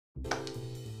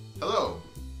Hello.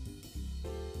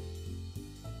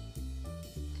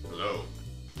 Hello.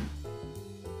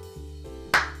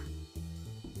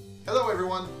 Hello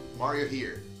everyone, Mario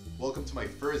here. Welcome to my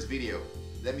first video.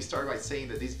 Let me start by saying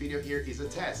that this video here is a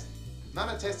test.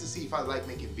 Not a test to see if I like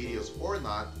making videos or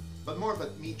not, but more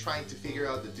of me trying to figure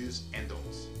out the do's and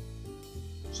don'ts.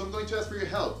 So I'm going to ask for your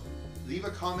help. Leave a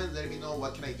comment, let me know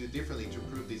what can I do differently to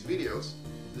improve these videos.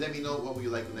 Let me know what would you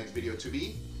like the next video to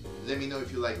be. Let me know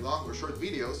if you like long or short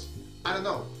videos. I don't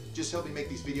know, just help me make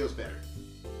these videos better.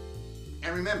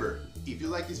 And remember, if you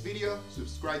like this video,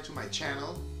 subscribe to my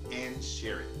channel and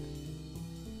share it.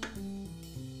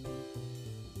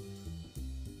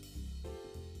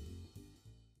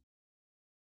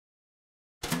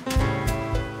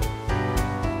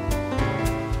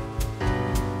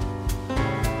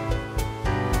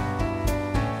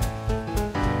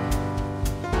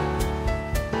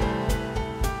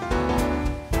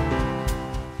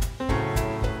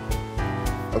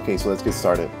 Okay, so let's get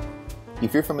started.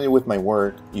 If you're familiar with my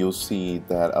work, you'll see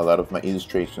that a lot of my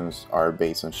illustrations are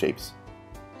based on shapes.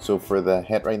 So for the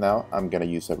head right now, I'm gonna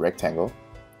use a rectangle.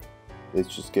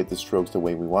 Let's just get the strokes the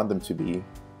way we want them to be.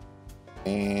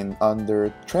 And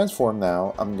under transform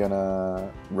now, I'm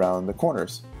gonna round the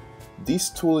corners.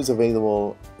 This tool is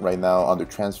available right now under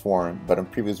transform, but on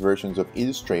previous versions of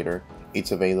Illustrator,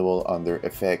 it's available under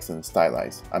effects and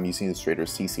stylize. I'm using Illustrator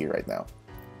CC right now.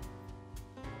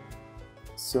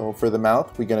 So for the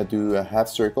mouth, we're gonna do a half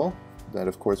circle. That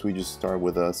of course we just start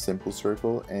with a simple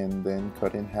circle and then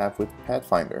cut in half with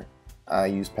Pathfinder. I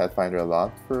use Pathfinder a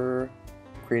lot for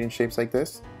creating shapes like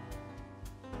this.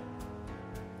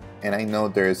 And I know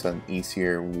there's an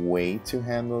easier way to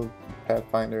handle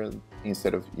Pathfinder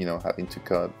instead of, having to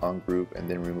cut on group and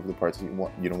then remove the parts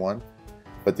you don't want.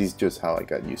 But this is just how I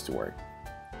got used to work.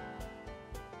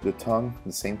 The tongue,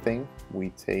 the same thing. We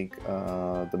take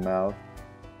the mouth,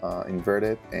 invert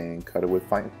it and cut it with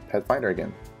Pathfinder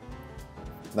again.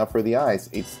 Now for the eyes,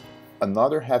 it's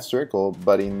another half circle,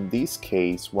 but in this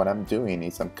case what I'm doing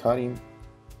is I'm cutting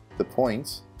the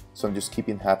points, so I'm just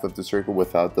keeping half of the circle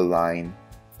without the line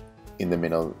in the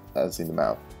middle as in the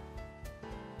mouth.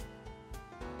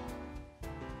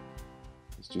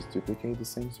 Let's just duplicate the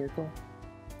same circle.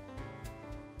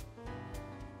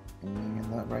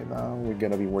 And not right now, we're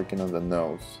gonna be working on the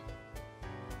nose.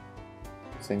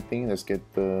 Same thing, let's get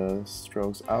the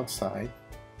strokes outside.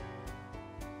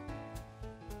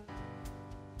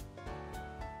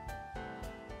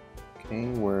 Okay,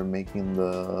 we're making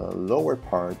the lower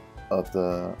part of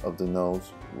the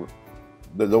nose,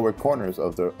 the lower corners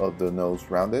of the nose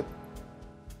rounded,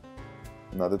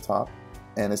 not the top.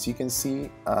 And as you can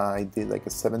see, I did like a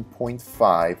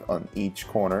 7.5 on each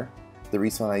corner. The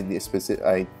reason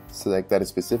I select that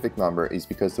specific number is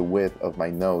because the width of my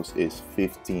nose is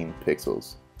 15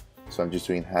 pixels. So I'm just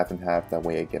doing half and half, that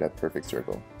way I get a perfect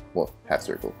circle. Well, half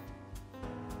circle.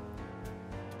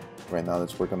 Right now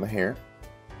let's work on the hair.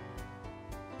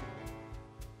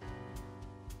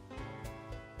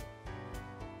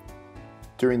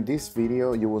 During this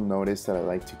video, you will notice that I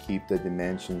like to keep the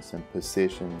dimensions and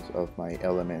positions of my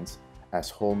elements as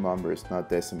whole numbers, not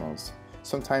decimals.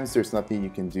 Sometimes there's nothing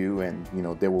you can do and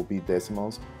there will be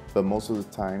decimals, but most of the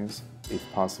times, if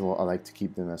possible, I like to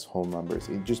keep them as whole numbers.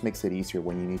 It just makes it easier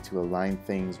when you need to align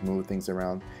things, move things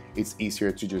around. It's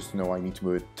easier to just know I need to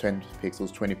move it 10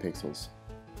 pixels, 20 pixels.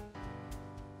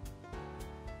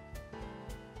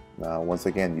 Now once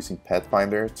again, using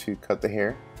Pathfinder to cut the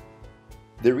hair.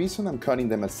 The reason I'm cutting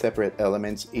them as separate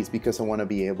elements is because I want to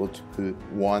be able to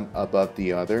put one above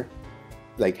the other,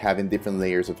 like having different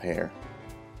layers of hair.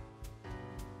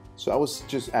 So I was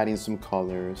just adding some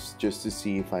colors just to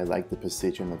see if I like the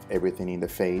position of everything in the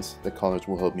face. The colors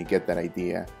will help me get that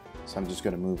idea. So I'm just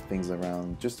going to move things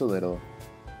around just a little.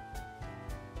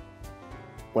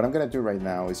 What I'm going to do right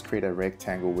now is create a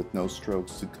rectangle with no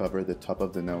strokes to cover the top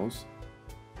of the nose.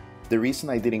 The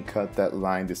reason I didn't cut that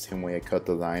line the same way I cut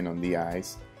the line on the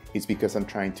eyes is because I'm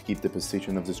trying to keep the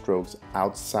position of the strokes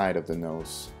outside of the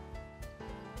nose.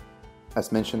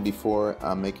 As mentioned before,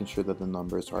 I'm making sure that the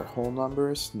numbers are whole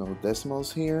numbers, no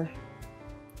decimals here.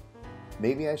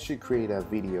 Maybe I should create a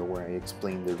video where I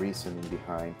explain the reasoning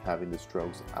behind having the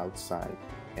strokes outside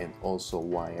and also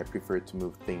why I prefer to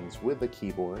move things with the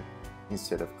keyboard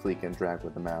instead of click and drag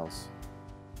with the mouse.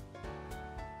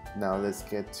 Now let's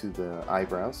get to the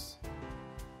eyebrows.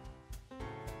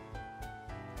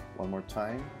 One more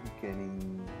time,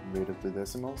 getting rid of the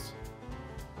decimals.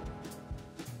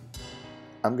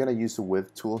 I'm gonna use the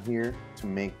width tool here to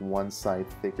make one side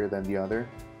thicker than the other.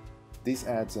 This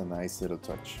adds a nice little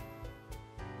touch.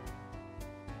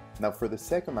 Now for the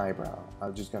second eyebrow,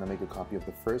 I'm just gonna make a copy of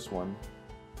the first one,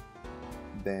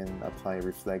 then apply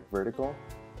reflect vertical.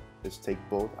 Just take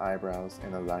both eyebrows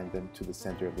and align them to the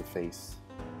center of the face.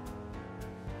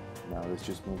 Now let's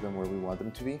just move them where we want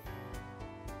them to be.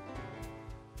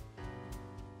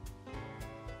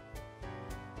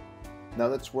 Now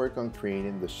let's work on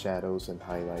creating the shadows and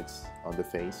highlights on the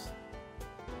face.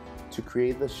 To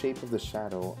create the shape of the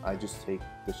shadow, I just take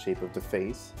the shape of the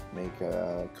face, make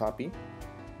a copy,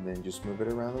 and then just move it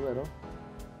around a little.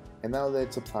 And now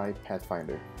let's apply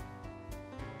Pathfinder.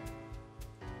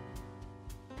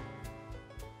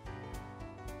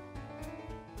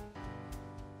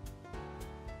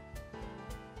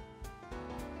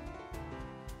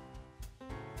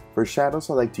 For shadows,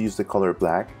 I like to use the color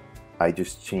black. I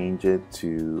just change it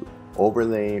to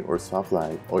overlay or soft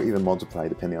light, or even multiply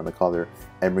depending on the color,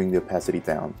 and bring the opacity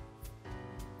down.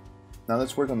 Now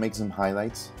let's work on making some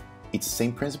highlights. It's the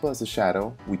same principle as the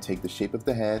shadow. We take the shape of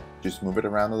the head, just move it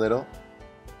around a little,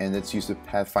 and let's use the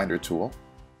Pathfinder tool.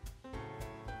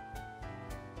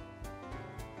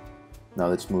 Now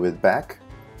let's move it back.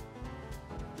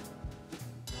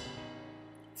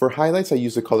 For highlights, I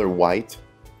use the color white,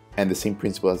 and the same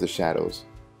principle as the shadows.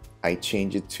 I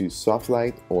change it to soft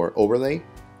light or overlay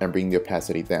and bring the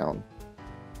opacity down.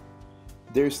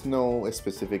 There's no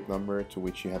specific number to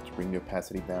which you have to bring the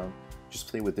opacity down. Just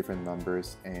play with different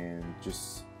numbers and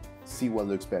just see what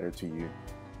looks better to you.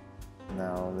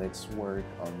 Now let's work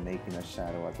on making a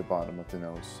shadow at the bottom of the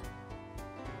nose.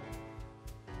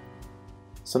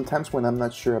 Sometimes when I'm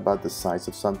not sure about the size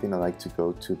of something, I like to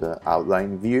go to the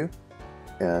outline view.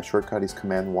 Shortcut is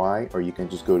Command Y, or you can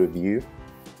just go to View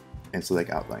and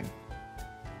select Outline.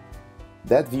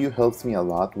 That view helps me a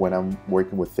lot when I'm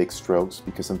working with thick strokes,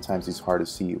 because sometimes it's hard to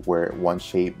see where one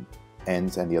shape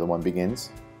ends and the other one begins.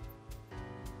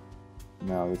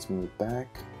 Now let's move it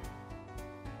back.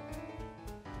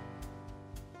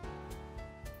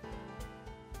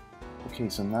 Okay,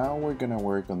 so now we're gonna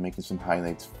work on making some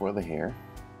highlights for the hair.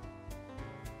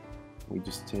 We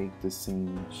just take the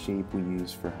same shape we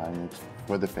use for highlights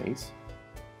for the face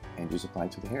and just apply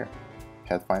it to the hair.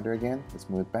 Pathfinder again, let's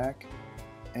move it back,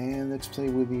 and let's play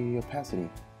with the opacity.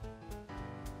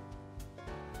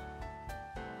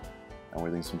 And we're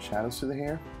doing some shadows to the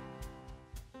hair.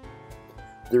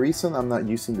 The reason I'm not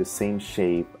using the same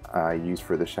shape I use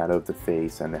for the shadow of the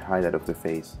face and the highlight of the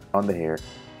face on the hair,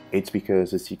 it's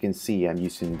because, as you can see, I'm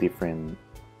using different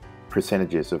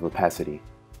percentages of opacity.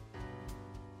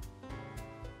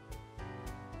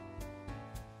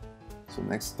 So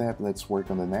next step, let's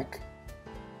work on the neck.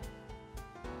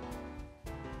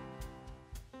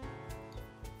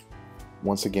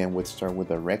 Once again, let's start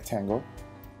with a rectangle.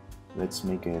 Let's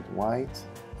make it white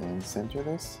and center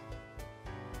this.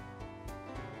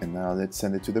 And now let's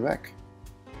send it to the back.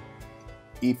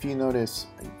 If you notice,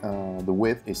 the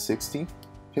width is 60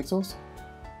 pixels.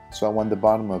 So I want the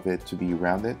bottom of it to be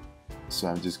rounded. So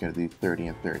I'm just gonna do 30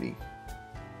 and 30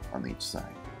 on each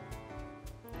side.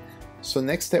 So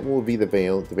next step will be the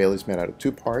veil. The veil is made out of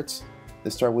two parts.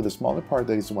 Let's start with the smaller part,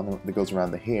 that is the one that goes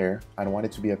around the hair. I don't want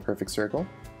it to be a perfect circle.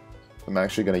 I'm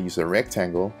actually going to use a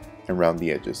rectangle and round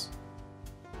the edges.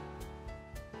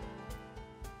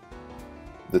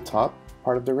 The top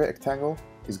part of the rectangle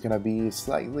is going to be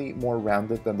slightly more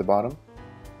rounded than the bottom,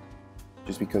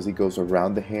 just because it goes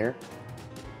around the hair.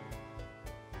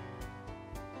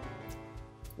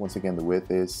 Once again, the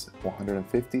width is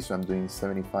 150, so I'm doing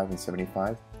 75 and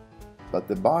 75. But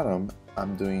the bottom,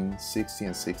 I'm doing 60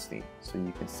 and 60. So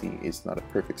you can see it's not a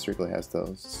perfect circle, it has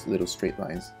those little straight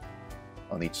lines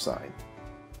on each side.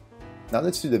 Now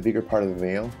let's do the bigger part of the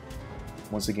veil.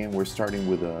 Once again, we're starting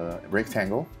with a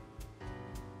rectangle.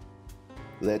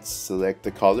 Let's select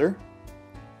the color.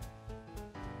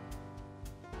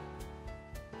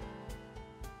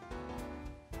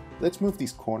 Let's move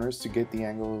these corners to get the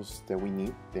angles that we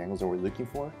need, the angles that we're looking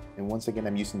for. And once again,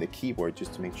 I'm using the keyboard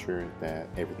just to make sure that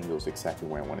everything goes exactly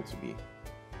where I want it to be.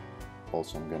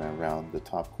 Also, I'm gonna round the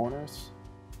top corners.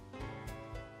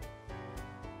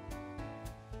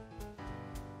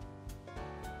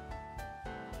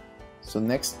 So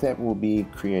next step will be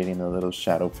creating a little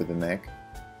shadow for the neck.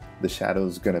 The shadow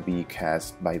is gonna be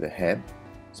cast by the head.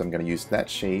 So I'm gonna use that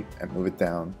shape and move it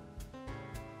down.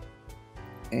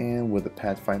 And with the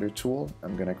Pathfinder tool,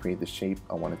 I'm gonna create the shape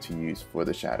I wanted to use for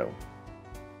the shadow.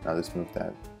 Now let's move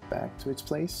that back to its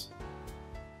place.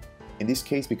 In this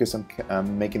case, because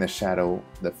I'm making a shadow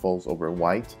that falls over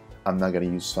white, I'm not gonna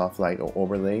use soft light or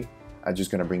overlay. I'm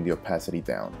just gonna bring the opacity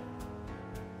down.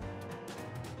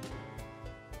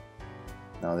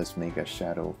 Now let's make a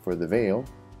shadow for the veil.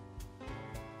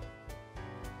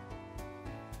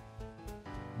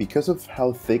 Because of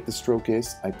how thick the stroke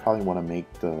is, I probably want to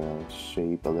make the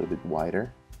shape a little bit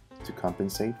wider to to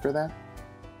compensate for that.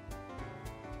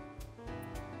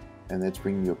 And let's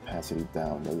bring the opacity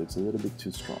down. That looks a little bit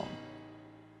too strong.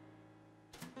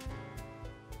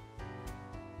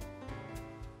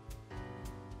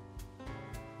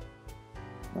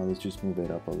 Now let's just move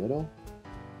it up a little.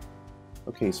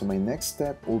 Okay, so my next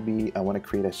step will be I want to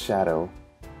create a shadow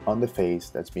on the face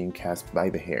that's being cast by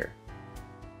the hair.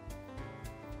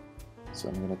 So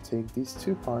I'm going to take these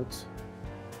two parts,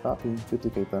 copy,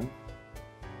 duplicate them.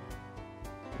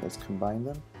 Let's combine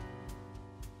them.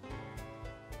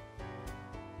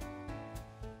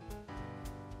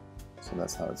 So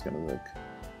that's how it's going to look.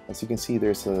 As you can see,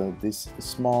 there's this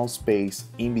small space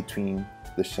in between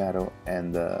the shadow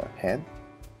and the head.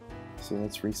 So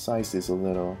let's resize this a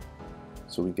little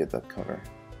so we get that cover.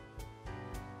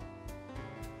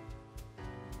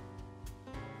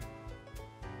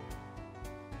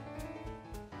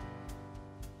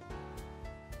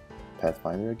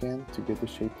 Pathfinder again to get the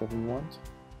shape that we want.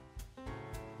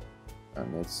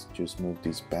 And let's just move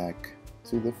this back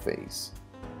to the face.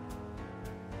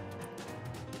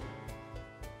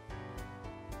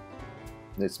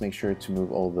 Let's make sure to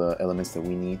move all the elements that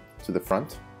we need to the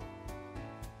front.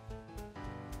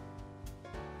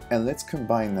 And let's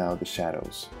combine now the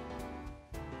shadows.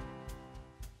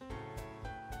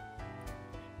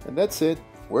 And that's it,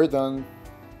 we're done.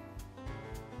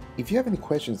 If you have any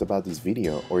questions about this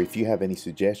video, or if you have any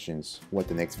suggestions what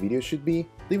the next video should be,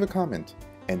 leave a comment.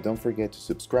 And don't forget to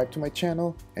subscribe to my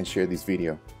channel and share this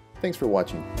video. Thanks for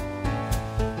watching.